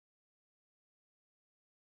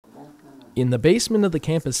In the basement of the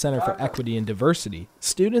Campus Center for Equity and Diversity,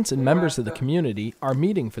 students and members of the community are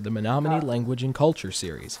meeting for the Menominee Language and Culture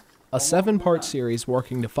Series, a 7-part series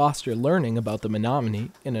working to foster learning about the Menominee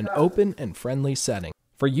in an open and friendly setting.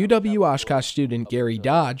 For UW-Oshkosh student Gary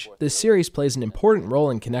Dodge, this series plays an important role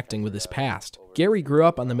in connecting with his past. Gary grew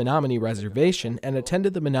up on the Menominee Reservation and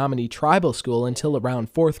attended the Menominee Tribal School until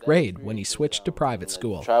around 4th grade when he switched to private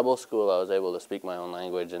school. Tribal school, I was able to speak my own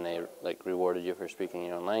language, and they rewarded you for speaking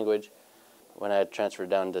your own language. When I had transferred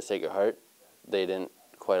down to Sacred Heart, they didn't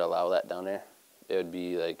quite allow that down there. It would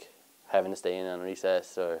be like having to stay in on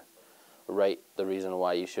recess or write the reason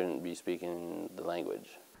why you shouldn't be speaking the language.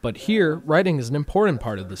 But here, writing is an important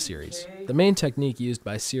part of the series. The main technique used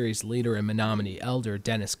by series leader and Menominee elder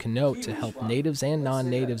Dennis Connote to help natives and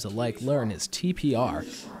non-natives alike learn is TPR,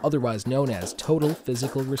 otherwise known as Total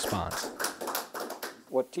Physical Response.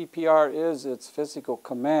 What TPR is, it's physical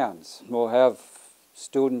commands. We'll have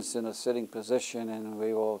students in a sitting position and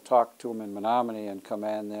we will talk to them in Menominee and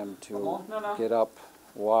command them to get up,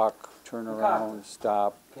 walk, turn around,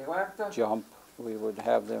 stop, jump. We would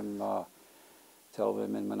have them tell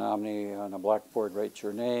them in Menominee on a blackboard, write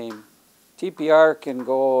your name. TPR can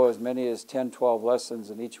go as many as 10, 12 lessons,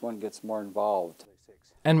 and each one gets more involved.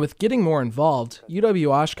 And with getting more involved,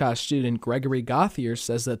 UW-Oshkosh student Gregory Gothier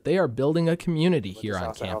says that they are building a community here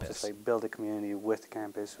on campus. Helps us build a community with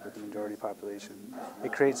campus, with the majority population.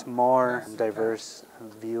 It creates more diverse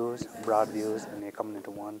views, broad views, and they're coming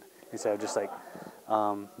into one, instead of just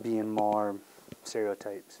being more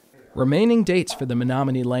stereotypes. Remaining dates for the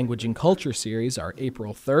Menominee Language and Culture Series are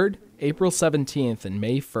April 3rd, April 17th, and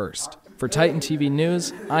May 1st. For Titan TV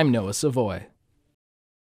News, I'm Noah Savoy.